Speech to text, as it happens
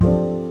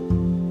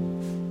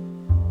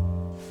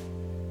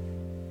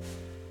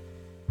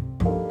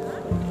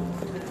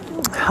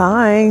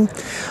Hi,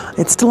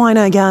 it's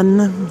Delina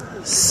again.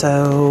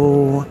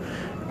 So,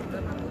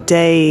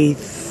 day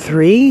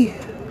 3,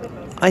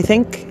 I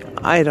think.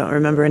 I don't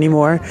remember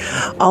anymore.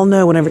 I'll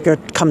know whenever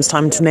it comes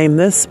time to name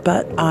this,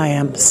 but I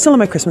am still on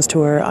my Christmas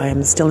tour. I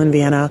am still in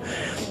Vienna.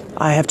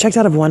 I have checked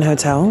out of one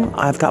hotel.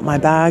 I've got my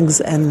bags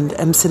and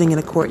am sitting in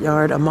a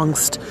courtyard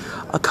amongst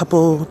a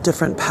couple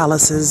different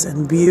palaces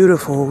and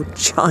beautiful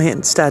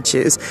giant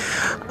statues,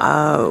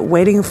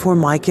 waiting for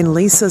Mike and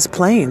Lisa's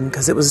plane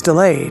because it was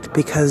delayed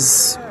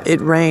because it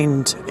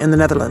rained in the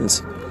Netherlands,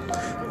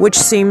 which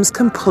seems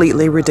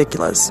completely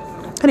ridiculous.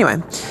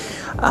 Anyway,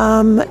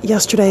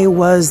 yesterday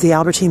was the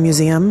Albertine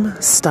Museum,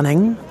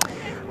 stunning,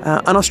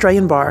 an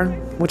Australian bar,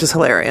 which is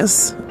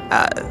hilarious.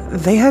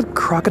 They had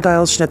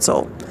crocodile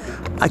schnitzel.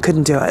 I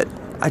couldn't do it.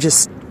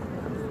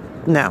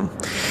 No.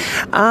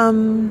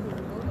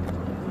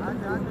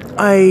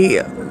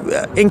 I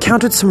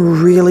encountered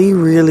some really,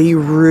 really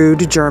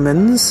rude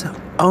Germans.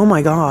 Oh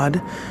my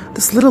God.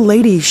 This little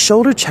lady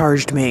shoulder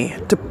charged me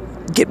to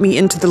get me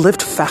into the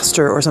lift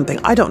faster or something.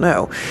 I don't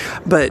know.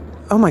 But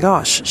oh my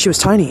gosh, she was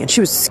tiny and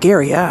she was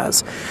scary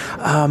as.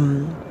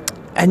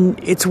 And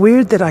it's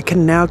weird that I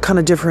can now kind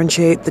of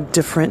differentiate the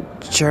different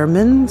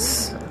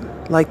Germans,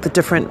 like the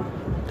different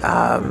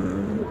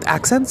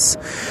accents.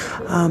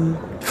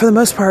 For the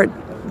most part,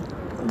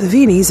 the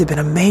Viennese have been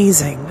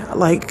amazing.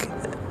 Like,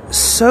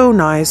 so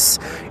nice.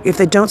 If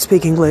they don't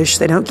speak English,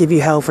 they don't give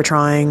you hell for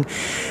trying.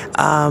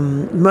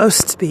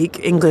 Most speak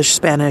English,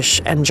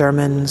 Spanish, and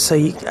German, so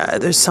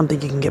there's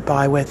something you can get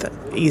by with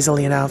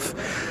easily enough.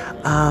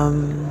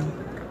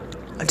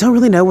 I don't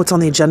really know what's on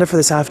the agenda for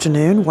this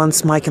afternoon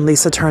once Mike and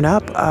Lisa turn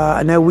up.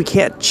 I know we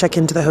can't check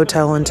into the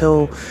hotel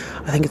until,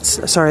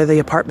 the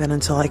apartment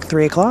until like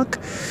 3 o'clock.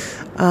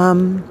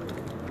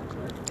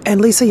 And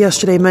Lisa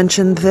yesterday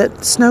mentioned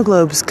that snow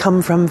globes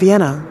come from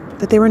Vienna,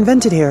 that they were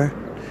invented here.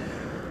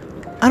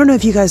 I don't know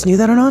if you guys knew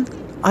that or not.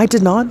 I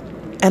did not,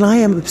 and I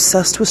am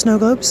obsessed with snow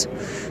globes,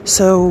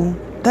 so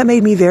that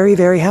made me very,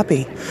 very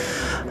happy.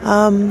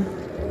 Send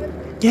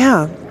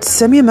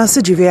me a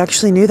message if you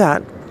actually knew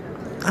that.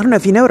 I don't know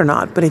if you know it or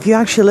not, but if you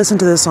actually listen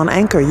to this on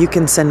Anchor, you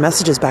can send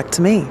messages back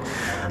to me.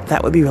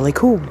 That would be really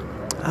cool.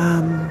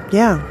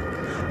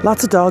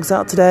 Lots of dogs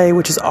out today,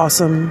 which is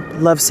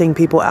awesome. Love seeing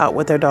people out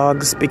with their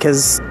dogs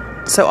because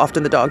so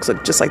often the dogs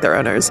look just like their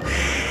owners.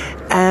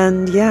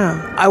 And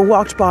I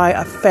walked by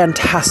a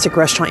fantastic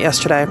restaurant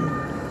yesterday.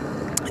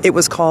 It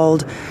was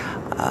called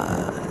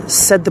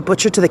Said the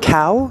Butcher to the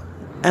Cow.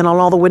 And on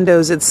all the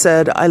windows it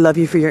said, "I love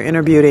you for your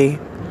inner beauty."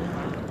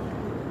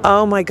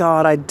 Oh my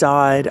God, I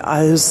died.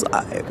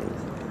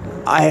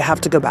 I have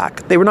to go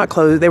back. They were not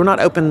closed. They were not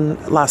open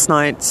last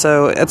night.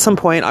 So at some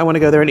point I want to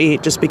go there and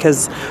eat just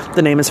because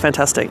the name is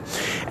fantastic.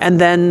 And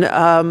then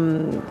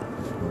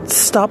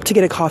stopped to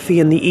get a coffee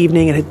in the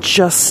evening. It had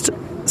just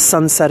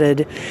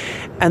sunsetted.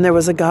 And there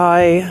was a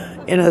guy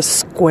in a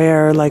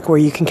square, like where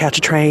you can catch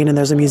a train and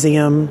there's a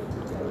museum.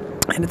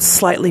 And it's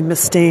slightly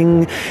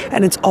misting,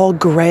 and it's all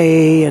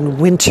gray and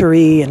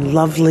wintry and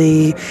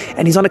lovely.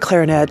 And he's on a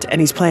clarinet, and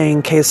he's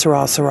playing Que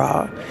Sera,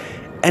 Sera.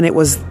 And it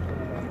was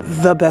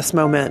the best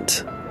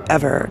moment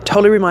ever.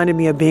 Totally reminded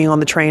me of being on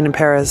the train in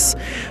Paris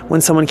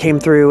when someone came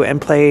through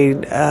and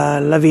played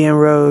La Vie en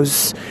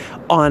Rose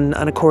on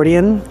an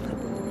accordion.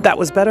 That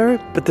was better,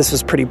 but this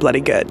was pretty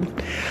bloody good.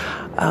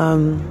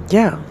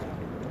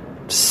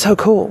 So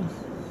cool.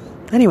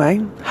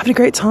 Anyway, having a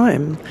great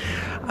time.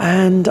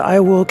 And I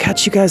will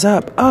catch you guys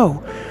up.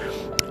 Oh,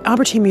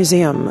 Albertine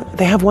Museum.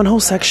 They have one whole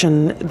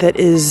section that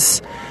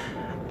is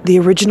the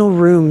original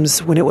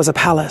rooms when it was a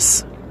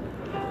palace.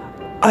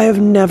 I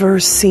have never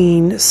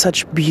seen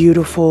such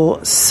beautiful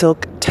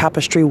silk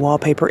tapestry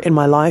wallpaper in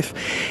my life.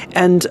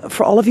 And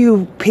for all of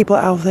you people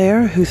out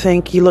there who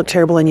think you look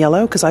terrible in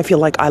yellow, because I feel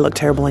like I look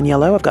terrible in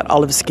yellow. I've got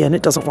olive skin.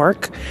 It doesn't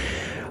work.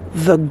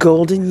 The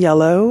golden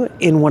yellow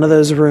in one of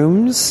those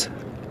rooms,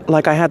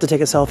 like I had to take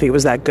a selfie. It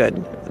was that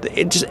good.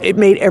 It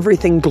made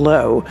everything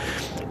glow.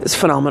 It's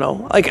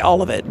phenomenal. Like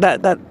all of it.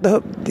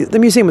 The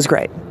museum was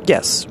great.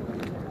 Yes.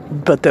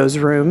 But those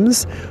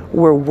rooms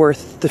were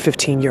worth the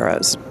 15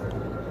 euros.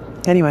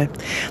 Anyway,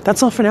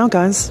 that's all for now,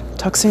 guys.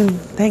 Talk soon.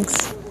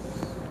 Thanks.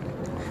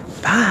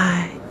 Bye.